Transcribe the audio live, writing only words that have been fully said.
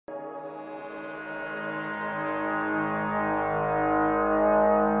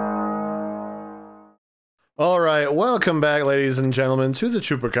Alright, welcome back ladies and gentlemen to the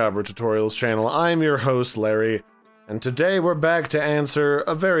Chupacabra Tutorials channel. I'm your host Larry, and today we're back to answer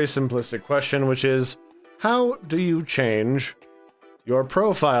a very simplistic question, which is, how do you change your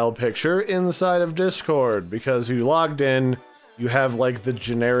profile picture inside of Discord? Because you logged in, you have like the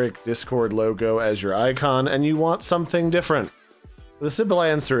generic Discord logo as your icon, and you want something different. The simple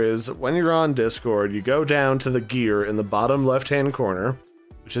answer is, when you're on Discord, you go down to the gear in the bottom left-hand corner,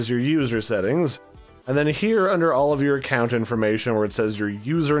 which is your user settings, and then here under all of your account information where it says your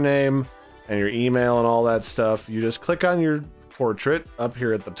username and your email and all that stuff, you just click on your portrait up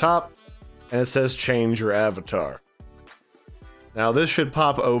here at the top, and it says change your avatar. Now this should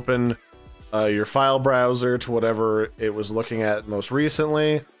pop open your file browser to whatever it was looking at most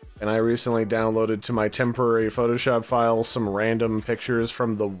recently, and I recently downloaded to my temporary Photoshop file some random pictures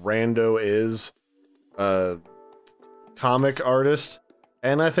from the Rando Is comic artist.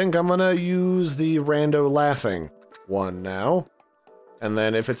 And I think I'm gonna use the Rando Laughing one now. And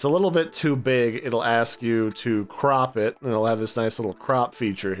then if it's a little bit too big, it'll ask you to crop it, and it'll have this nice little crop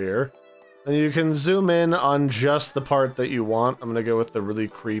feature here. And you can zoom in on just the part that you want. I'm gonna go with the really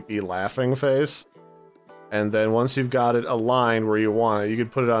creepy laughing face. And then once you've got it aligned where you want it, you can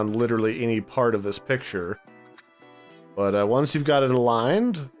put it on literally any part of this picture. But once you've got it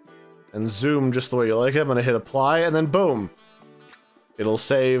aligned, and zoom just the way you like it, I'm gonna hit apply, and then boom! It'll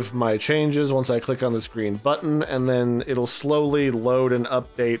save my changes once I click on this green button, and then it'll slowly load and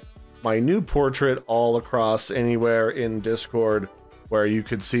update my new portrait all across anywhere in Discord where you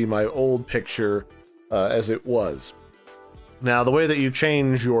could see my old picture as it was. Now, the way that you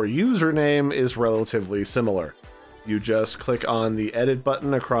change your username is relatively similar. You just click on the edit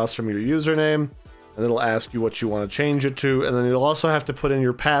button across from your username, and it'll ask you what you want to change it to, and then you'll also have to put in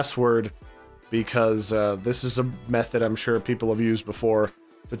your password, because this is a method I'm sure people have used before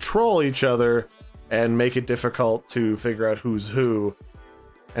to troll each other and make it difficult to figure out who's who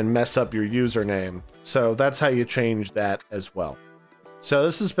and mess up your username. So that's how you change that as well. So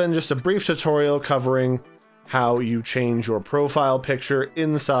this has been just a brief tutorial covering how you change your profile picture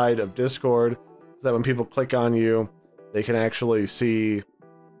inside of Discord, so that when people click on you, they can actually see,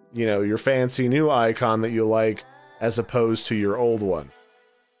 you know, your fancy new icon that you like as opposed to your old one.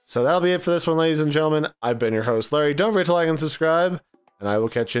 So that'll be it for this one, ladies and gentlemen. I've been your host, Larry. Don't forget to like and subscribe, and I will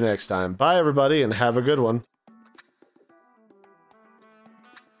catch you next time. Bye, everybody, and have a good one.